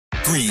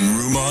Green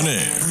Room on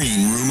Air.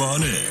 Green Room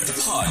on Air. The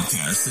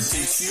podcast that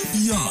takes you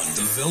beyond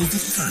the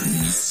velvet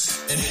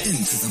curtains and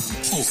into the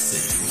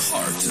pulsating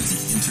heart of the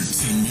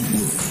entertainment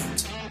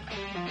world.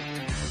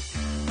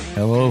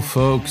 Hello,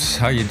 folks.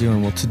 How you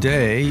doing? Well,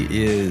 today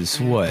is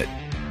what?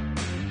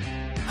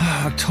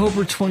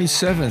 October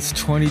 27th,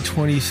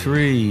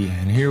 2023.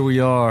 And here we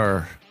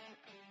are.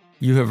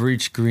 You have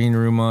reached Green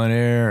Room on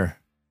Air.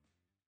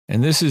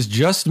 And this is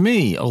just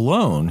me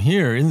alone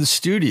here in the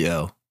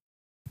studio.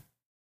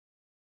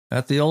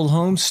 At the old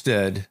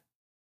homestead,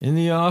 in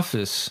the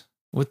office,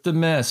 with the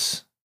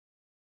mess.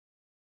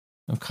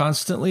 I'm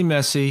constantly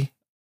messy.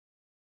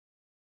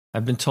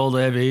 I've been told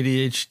I have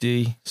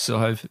ADHD, so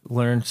I've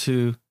learned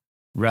to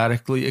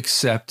radically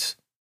accept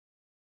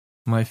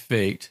my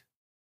fate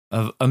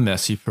of a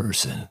messy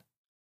person.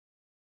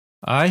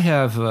 I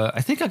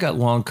think I got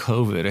long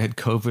COVID. I had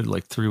COVID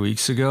like 3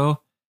 weeks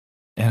ago,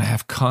 and I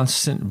have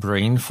constant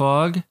brain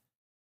fog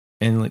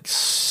and like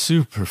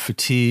super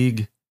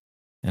fatigue.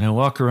 And I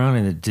walk around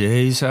in a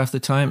daze half the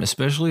time,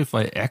 especially if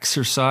I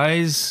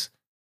exercise.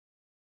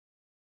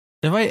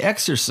 If I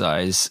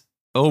exercise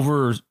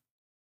over,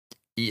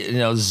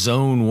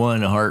 zone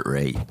 1 heart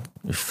rate,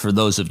 for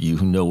those of you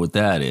who know what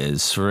that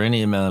is, for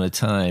any amount of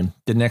time,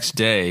 the next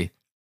day,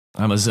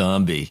 I'm a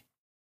zombie.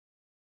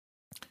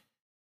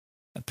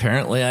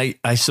 Apparently,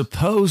 I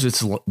suppose it's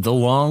the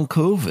long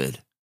COVID.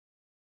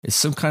 It's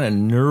some kind of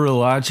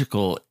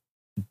neurological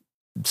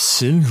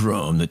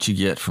syndrome that you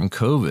get from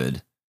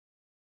COVID.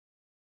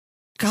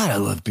 God, I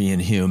love being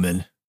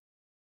human.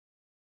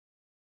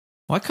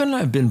 Why couldn't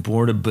I have been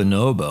born a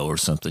bonobo or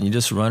something? You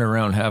just run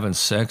around having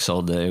sex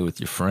all day with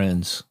your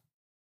friends,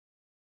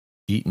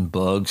 eating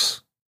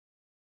bugs.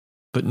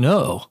 But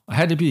no, I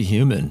had to be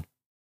human.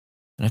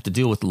 I have to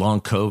deal with long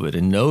COVID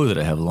and know that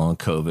I have long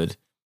COVID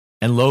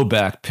and low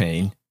back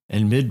pain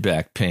and mid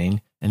back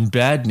pain and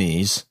bad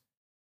knees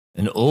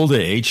and old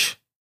age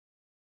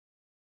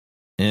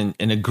and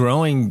a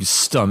growing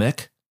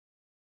stomach.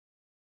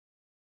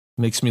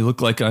 Makes me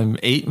look like I'm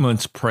 8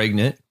 months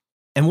pregnant.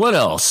 And what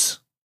else?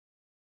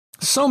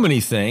 So many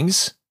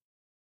things.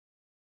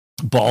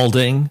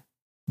 Balding,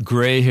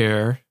 gray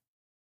hair,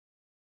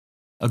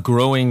 a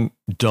growing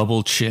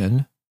double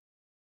chin,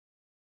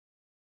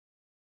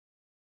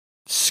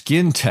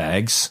 skin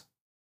tags,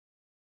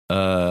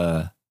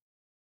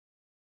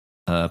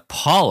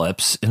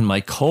 polyps in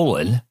my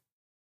colon.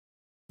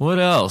 What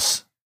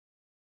else?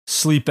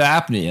 Sleep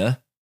apnea,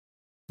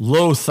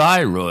 low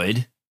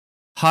thyroid,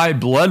 high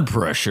blood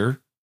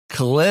pressure,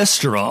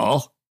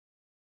 cholesterol.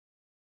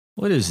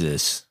 What is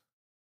this?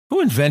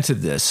 Who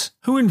invented this?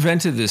 Who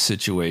invented this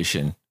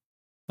situation?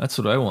 That's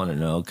what I want to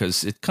know,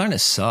 because it kind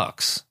of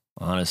sucks,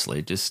 honestly.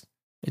 It just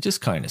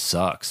kind of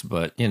sucks,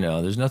 but,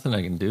 there's nothing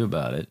I can do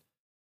about it.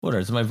 What,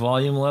 is my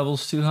volume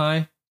levels too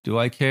high? Do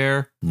I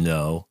care?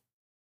 No.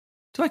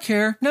 Do I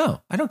care?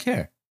 No, I don't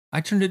care.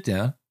 I turned it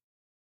down.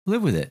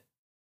 Live with it.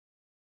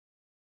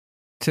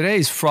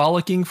 Today's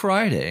Frolicking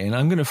Friday, and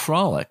I'm going to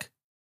frolic.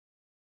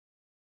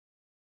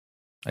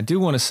 I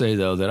do want to say,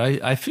 though, that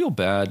I feel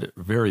bad,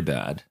 very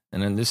bad,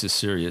 and then this is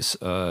serious.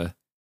 I'm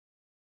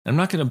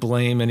not going to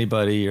blame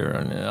anybody,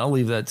 or I'll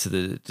leave that to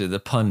the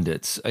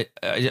pundits.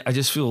 I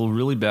just feel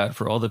really bad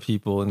for all the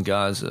people in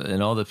Gaza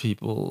and all the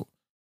people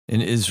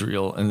in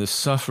Israel and the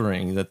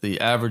suffering that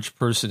the average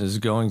person is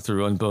going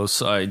through on both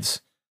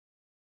sides,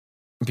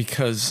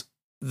 because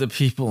the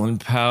people in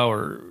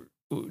power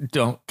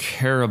don't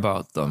care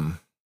about them.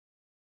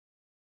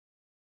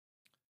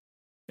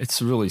 It's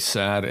really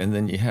sad. And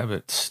then you have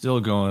it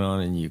still going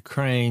on in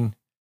Ukraine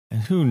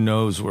and who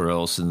knows where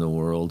else in the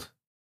world.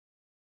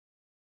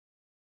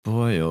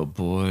 Boy, oh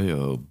boy,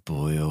 oh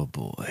boy, oh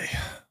boy.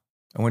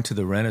 I went to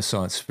the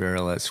Renaissance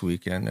Fair last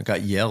weekend. I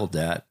got yelled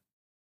at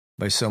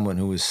by someone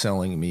who was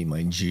selling me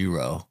my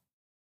gyro.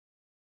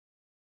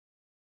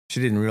 She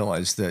didn't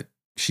realize that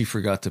she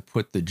forgot to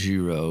put the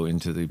gyro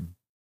into the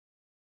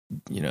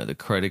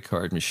credit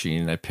card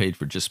machine. And I paid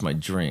for just my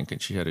drink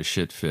and she had a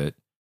shit fit.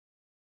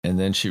 And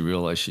then she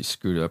realized she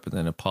screwed up and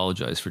then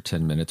apologized for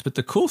 10 minutes. But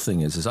the cool thing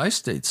is I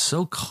stayed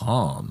so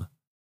calm.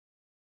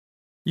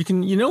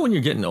 When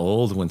you're getting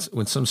old,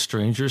 when some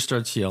stranger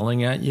starts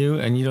yelling at you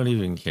and you don't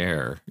even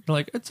care. You're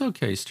like, it's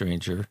okay,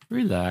 stranger.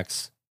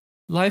 Relax.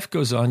 Life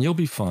goes on. You'll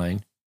be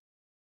fine.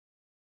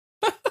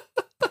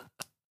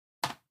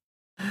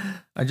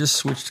 I just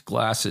switched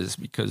glasses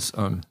because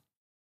I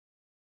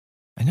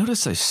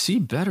noticed I see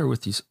better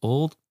with these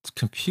old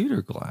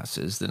computer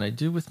glasses than I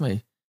do with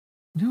my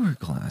newer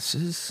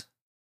glasses.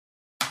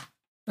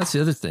 That's the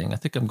other thing. I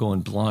think I'm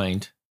going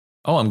blind.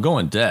 Oh, I'm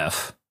going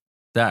deaf.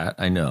 That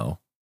I know.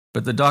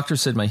 But the doctor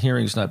said my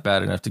hearing's not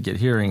bad enough to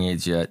get hearing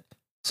aids yet,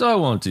 so I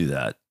won't do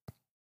that.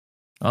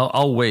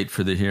 I'll wait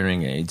for the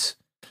hearing aids.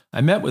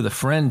 I met with a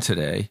friend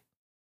today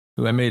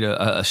who I made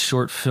a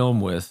short film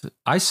with.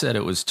 I said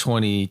it was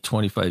 20,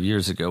 25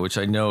 years ago, which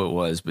I know it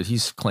was, but he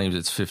claims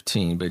it's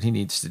 15, but he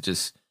needs to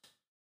just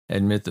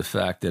admit the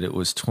fact that it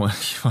was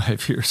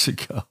 25 years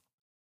ago.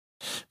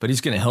 But he's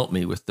going to help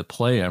me with the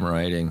play I'm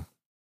writing.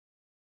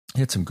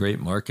 He had some great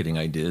marketing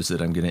ideas that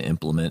I'm going to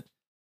implement.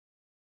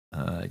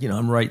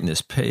 I'm writing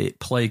this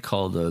play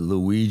called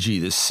Luigi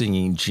the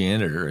Singing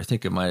Janitor. I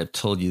think I might have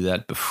told you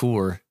that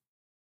before.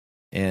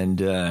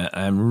 And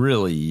I'm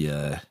really,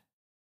 it's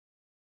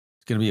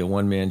going to be a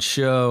one-man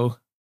show.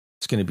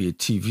 It's going to be a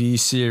TV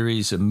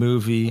series, a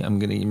movie. I'm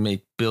going to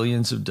make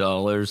billions of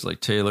dollars like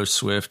Taylor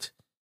Swift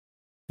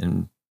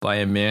and buy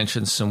a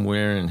mansion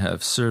somewhere and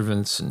have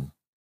servants and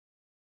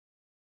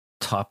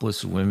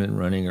topless women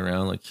running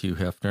around like Hugh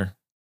Hefner.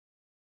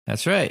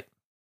 That's right.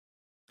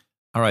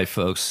 All right,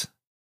 folks.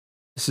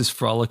 This is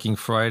Frolicking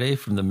Friday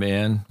from the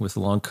man with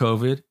long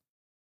COVID.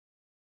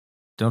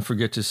 Don't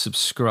forget to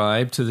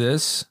subscribe to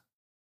this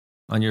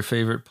on your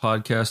favorite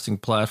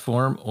podcasting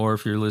platform, or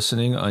if you're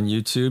listening on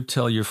YouTube,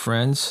 tell your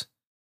friends.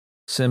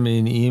 Send me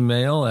an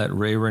email at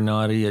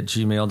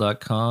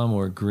rayrenati@gmail.com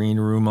or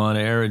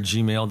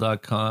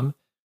greenroomonair@gmail.com,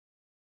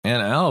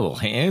 and I will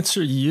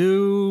answer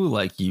you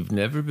like you've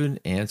never been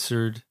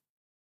answered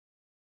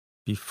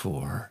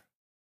before.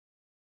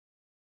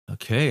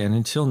 Okay, and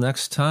until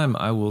next time,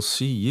 I will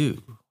see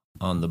you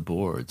on the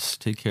boards.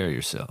 Take care of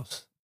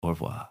yourselves. Au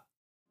revoir.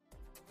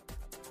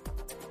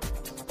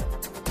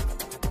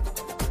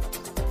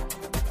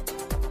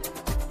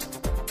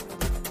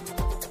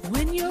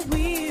 When you're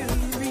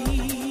weary